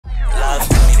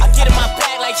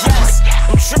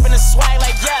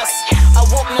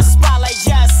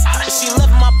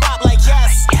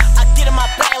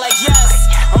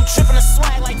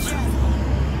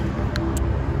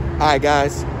Alright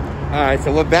guys, alright,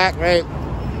 so we're back, right?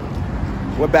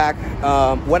 We're back.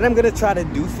 What I'm gonna try to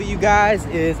do for you guys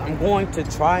is I'm going to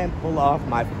try and pull off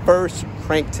my first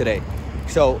prank today.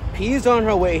 So P's on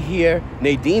her way here,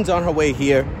 Nadine's on her way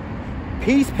here.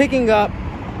 P's picking up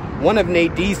one of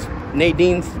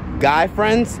Nadine's guy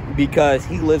friends because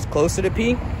he lives closer to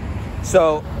P.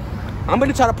 So I'm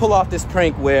gonna try to pull off this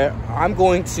prank where I'm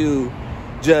going to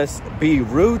just be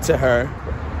rude to her.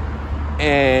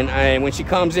 And when she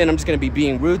comes in, I'm just gonna be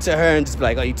being rude to her and just be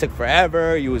like, oh, you took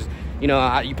forever. You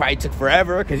probably took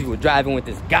forever because you were driving with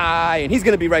this guy, and he's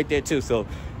gonna be right there too. So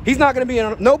he's not gonna be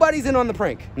in. Nobody's in on the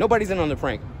prank. Nobody's in on the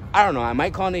prank. I don't know. I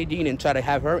might call Nadine and try to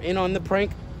have her in on the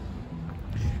prank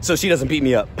so she doesn't beat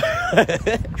me up.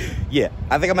 Yeah,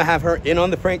 I think I'm gonna have her in on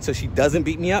the prank so she doesn't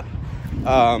beat me up.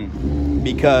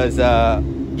 Because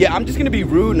yeah, I'm just gonna be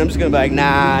rude and I'm just gonna be like,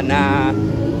 nah.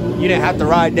 You didn't have to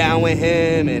ride down with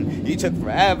him, and you took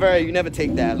forever. You never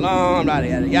take that long, yada,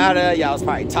 yada, yada. Y'all was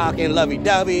probably talking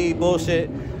lovey-dovey,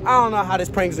 bullshit. I don't know how this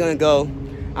prank's gonna go.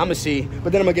 I'ma see,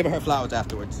 but then I'm gonna give her flowers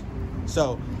afterwards.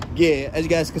 So, yeah, as you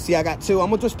guys can see, I got two. I'm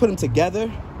gonna just put them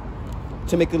together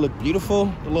to make it look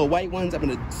beautiful. The little white ones, I'm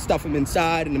gonna stuff them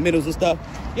inside, in the middles and stuff.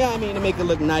 Yeah, I mean, to make it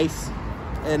look nice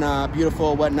and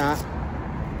beautiful and whatnot.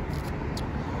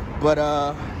 But,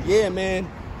 yeah, man.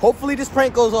 Hopefully this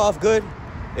prank goes off good.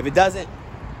 If it doesn't,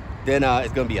 then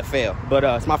it's gonna be a fail. But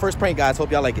it's my first prank, guys.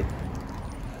 Hope y'all like it.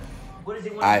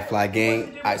 Alright, Fly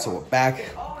Gang. Alright, so we're back.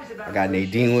 I got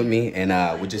Nadine with me, and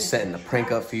we're just setting the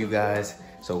prank up for you guys.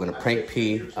 So we're gonna prank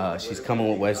P. She's coming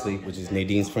with Wesley, which is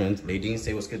Nadine's friend. Nadine,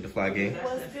 say what's good to Fly Gang.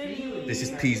 This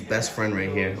is P's best friend right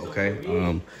here,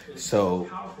 okay? So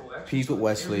P's with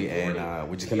Wesley, and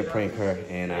we're just gonna prank her,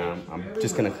 and I'm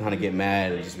just gonna kind of get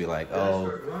mad and just be like,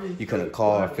 oh, you couldn't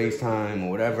call or FaceTime or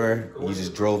whatever. You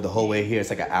just drove the whole way here. It's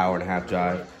like an hour-and-a-half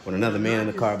drive with another man in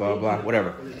the car, blah, blah, blah,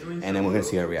 whatever. And then we're gonna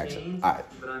see her reaction. All right.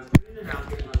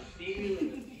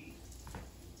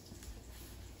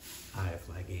 All right,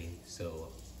 Fly Gang. So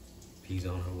P's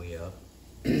on her way up.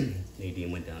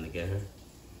 Nadine went down to get her.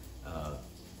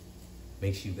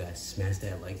 Make sure you guys smash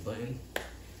that like button.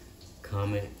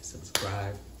 Comment,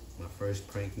 subscribe. My first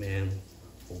prank, man.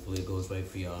 Hopefully it goes right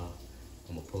for y'all.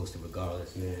 I'm gonna post it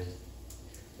regardless, man.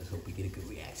 Let's hope we get a good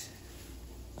reaction.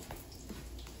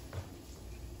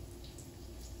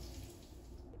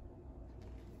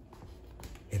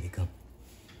 Here they come.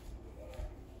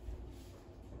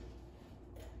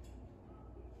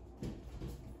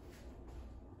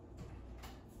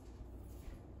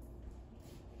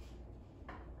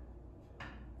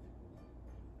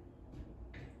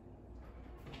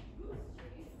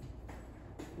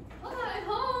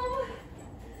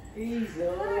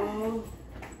 Hazel.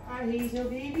 Hi, Hazel,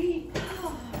 baby.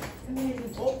 Come here.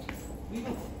 Oh,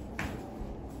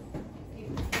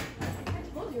 I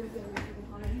told you it was going to be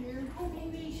hot in here. Oh,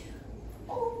 baby.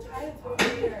 Oh, it's hot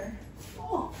here.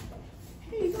 Oh,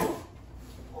 Hazel.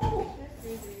 Oh. That's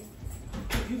crazy.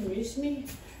 Did you miss me?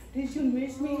 Did you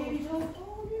miss me, Hazel?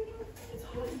 Oh, it's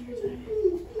hot in here today.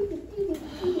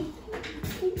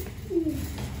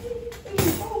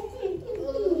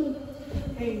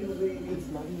 Hazel, baby. It's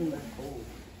not even that cold.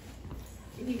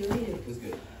 What are you doing? It's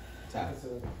good. Ty.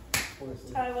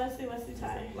 Ty, Wesley,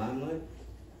 Ty. Limelight?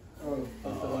 Oh, I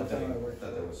thought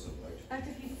that was something like I have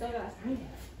to pee soda.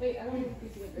 Wait, I don't even pee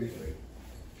together.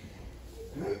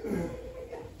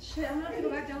 Shit, I'm gonna have to go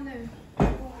back down there.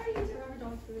 Why are you forever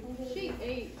dog food? She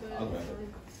ate, but. Okay.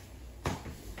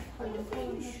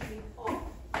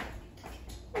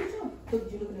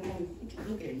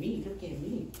 Look at me. Look at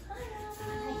me.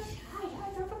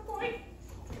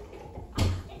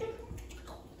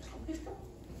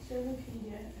 Still haven't peed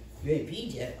yet. You ain't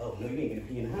peed yet? Oh, no, you ain't gonna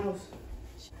pee in the house.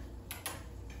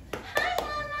 Hi,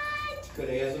 Mama! Could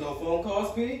they answer no phone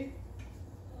calls, P?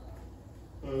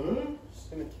 Mm-hmm. She's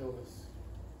gonna kill us.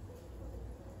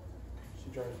 She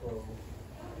drives horrible.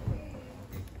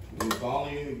 You were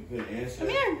calling you, you couldn't answer. Come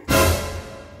here!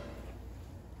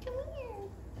 Come here!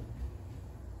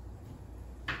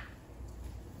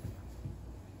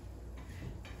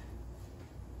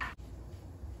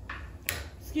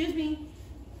 Excuse me.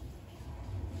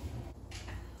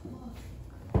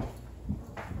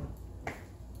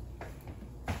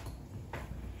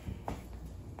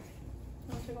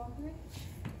 Want to take a walk with me?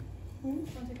 Want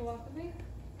to take a walk with me?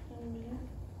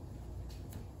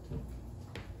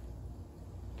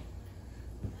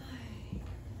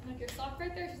 Like your sock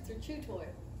right there, it's your chew toy.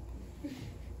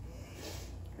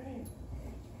 Great.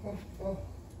 Oh, oh.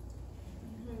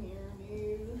 Come here,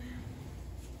 dude.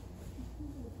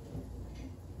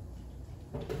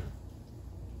 And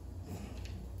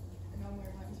I'm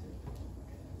wearing mine too.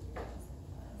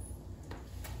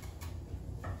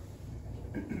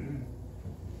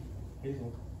 So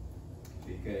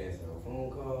you couldn't answer no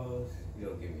phone calls. You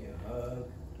don't give me a hug.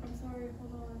 I'm sorry,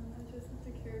 hold on. I just have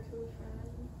to care to a friend.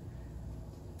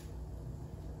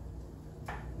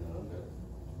 No, I'm good.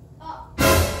 Oh.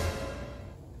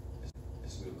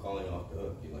 This is calling off the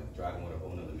hook. You're like driving with a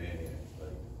whole nother man here. Like,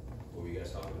 what were you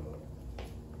guys talking about?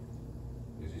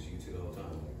 It was just you two the whole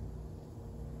time.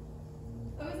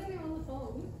 Like, I wasn't even on the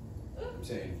phone. I'm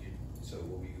saying, so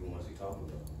what were you mostly talking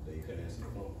about? That you couldn't answer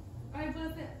the phone? I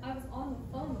was on the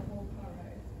phone the whole car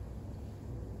ride.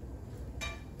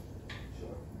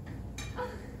 Sure.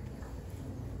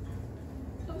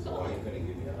 I'm So why you couldn't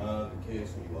give me a hug, a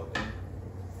kiss when you walked in?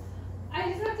 I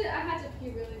had to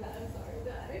pee really bad. I'm sorry,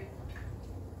 Dad.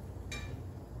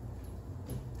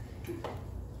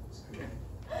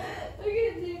 Look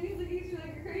at him, he's looking at you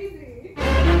like you're crazy.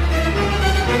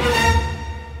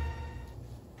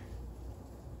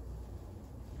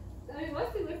 I mean,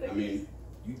 Wesley looks like I mean,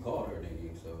 you called her,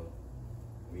 Nadine, so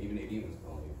I mean, even Nadine was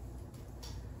calling you.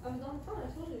 I was on the phone,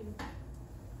 I told you. You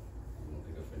won't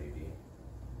pick up for Nadine.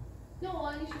 No,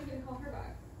 well, you should gonna call her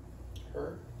back.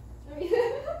 Her? I mean,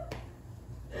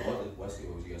 Wesley,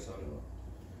 what was you guys talking about?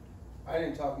 I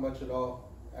didn't talk much at all,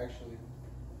 actually.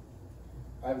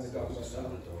 I haven't been talking It was just much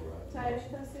at all. silent the whole ride. Ty,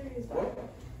 ain't that serious, What? dog?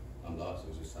 I'm lost. It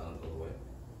was just silent the whole way.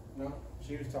 No,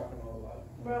 she was talking a whole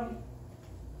lot. Bro,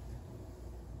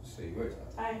 So you were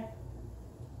talking. Ty.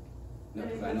 No,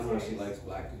 because I know how she likes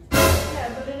black dudes.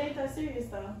 Yeah, but it ain't that serious,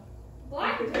 though.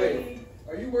 black It's dude. really-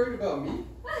 Are you worried about me?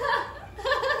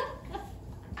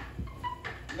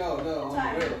 No, on the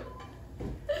Ty. real.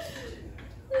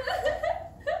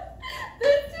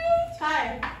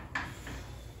 Ty.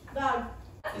 Dog.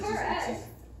 It's Her ex.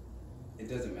 it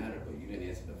doesn't matter, but you didn't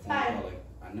answer the phone Ty. call. Like,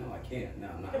 I know I can't. No,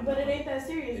 I'm not. But it ain't that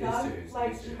serious, It is dog. serious, it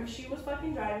Like, is serious. she was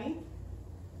fucking driving.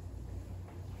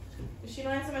 If she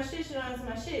don't answer my shit, she don't answer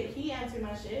my shit. He answered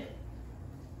my shit.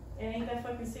 It ain't that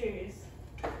fucking serious.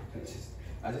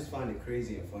 I just find it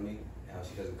crazy and funny how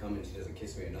she doesn't come and she doesn't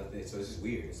kiss me or nothing. So it's just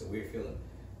weird. It's a weird feeling.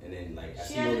 And then like I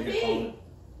She see you had over to here pee. calling.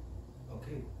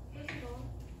 Okay.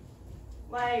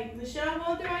 Like, the shit I'm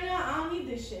going through right now, I don't need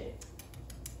this shit.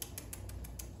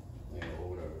 Yeah, or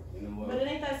whatever. You know what? But it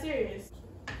ain't that serious.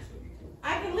 So you can.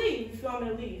 I can leave if you want me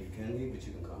to leave. You can leave, but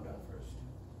you can calm down first.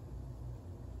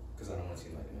 Because I don't want to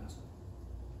seem like an asshole.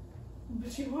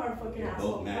 But you are a fucking You're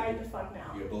asshole both mad. right the fuck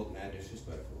now. You're both mad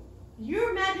disrespectful.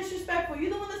 You're mad disrespectful.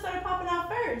 You're the one that started popping out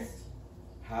first.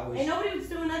 How is Ain't nobody was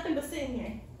doing nothing but sitting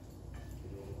here.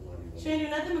 She ain't do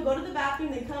nothing but go to the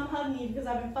bathroom and come hug me because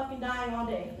I've been fucking dying all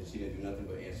day. And she didn't do nothing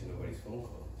but answer nobody's phone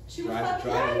call. She was Driving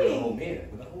fucking with a driving. whole man.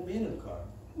 With a whole man in the car.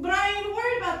 But I ain't even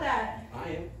worried about that. I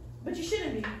am. But you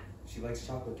shouldn't be. She likes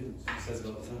chocolate dudes. She says it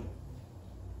all the time.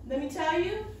 Let me tell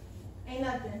you, ain't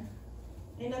nothing.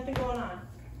 Ain't nothing going on.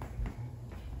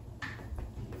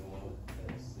 You know what?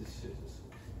 This shit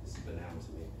is bananas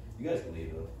to me. You guys can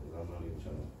leave though, because I'm not even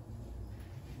trying to.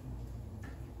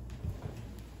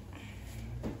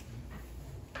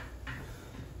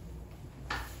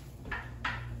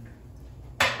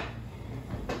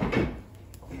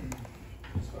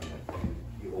 It's fine.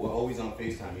 You were always on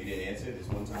FaceTime. You didn't answer this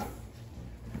one time.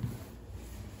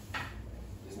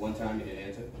 This one time you didn't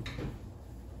answer.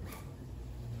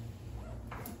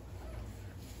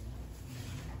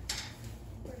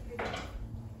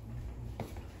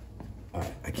 All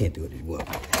right, I can't do it anymore.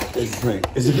 It's a prank.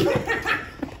 It's a prank.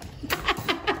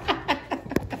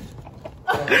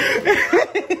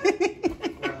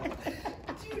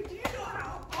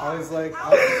 I was like,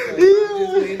 you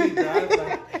just made me drive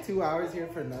like 2 hours here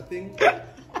for nothing.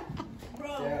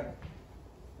 Bro, Yeah.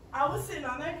 I was sitting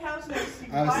on that couch next to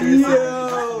you. I was Why seriously- you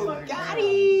Yo, fucking got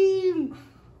him.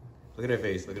 Look at her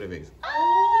face. Look at her face.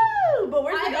 Oh, but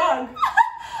where's the dog?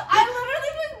 I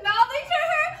literally was mouthing to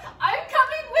her, I'm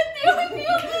coming with you if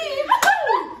you leave.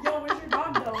 Yo, where's your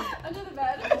dog though? Under the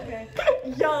bed. Okay.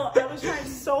 Yo, I was trying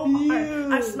so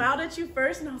hard. I smiled at you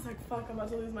first and I was like, fuck, I'm about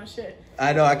to lose my shit.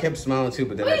 I know. I kept smiling too,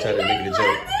 but then I tried to make it a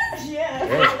joke. Yeah,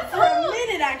 for a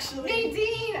minute actually.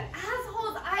 Nadine,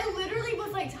 assholes, I literally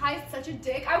was like, Ty's such a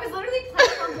dick. I was literally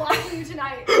planning on blocking you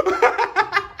tonight.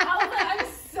 I was like, I'm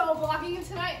so blocking you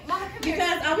tonight. Mama, come here.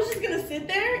 Because I was just gonna sit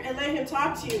there and let him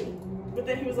talk to you. But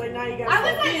then he was like, nah, you gotta I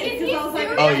was step like, in. is 'Cause he I was like,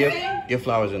 serious? Oh, Yeah. your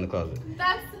flowers in the closet.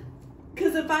 That's...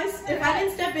 Because if I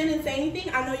didn't step in and say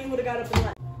anything, I know you would have got up and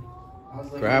left. I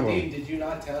was like, Grab him. Dave, did you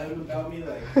not tell him about me?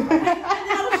 Like, And then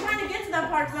I was trying to get to that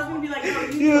part because I was gonna be like, no,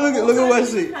 you Yeah, look at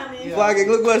Wesley. coming. Flagging.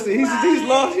 Look, Wesley. He's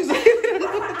lost. He's like.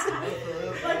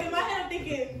 Like in my head, I'm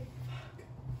thinking,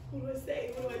 what do I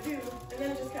say? What do I do? And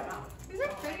then it just came out. These are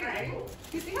pretty, right?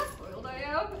 You see how spoiled I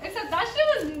am? Except that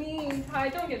shit was mean. Ty,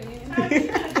 don't get mean. I'm trying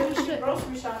to do shit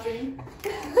grocery shopping.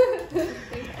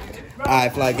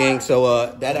 right, Fly Gang. So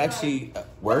that actually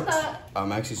worked.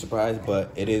 I'm actually surprised,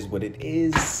 but it is what it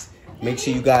is. Make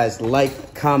sure you guys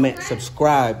like, comment,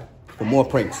 subscribe for more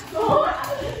pranks. Oh